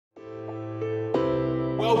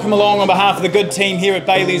Welcome along on behalf of the good team here at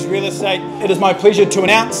Bailey's Real Estate. It is my pleasure to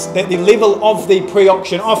announce that the level of the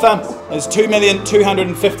pre-auction offer is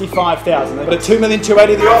 $2,255,000. But at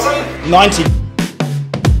 $2,280,000 the offer, 90. At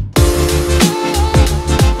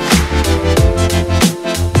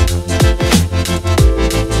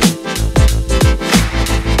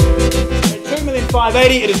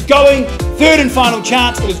 $2,580,000, it is going. Third and final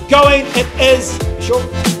chance, it is going. It is. Sure.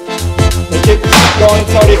 Thank you. Go on,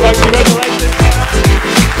 sorry, folks. Congratulations.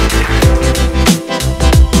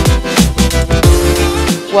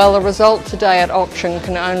 Well, the result today at auction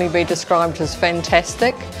can only be described as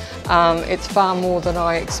fantastic. It's far more than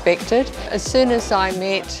I expected. As soon as I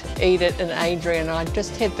met Edith and Adrian, I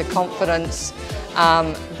just had the confidence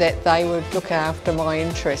that they would look after my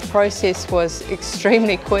interest. The process was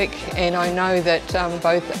extremely quick, and I know that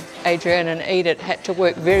both Adrian and Edith had to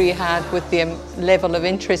work very hard with the level of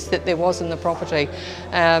interest that there was in the property.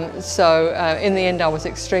 So in the end I was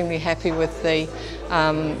extremely happy with the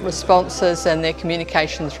responses and their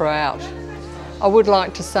communication throughout. I would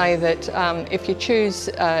like to say that if you choose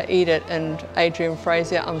Edith and Adrian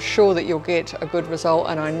Fraser, I'm sure that you'll get a good result,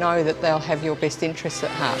 and I know that they'll have your best interests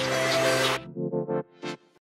at heart.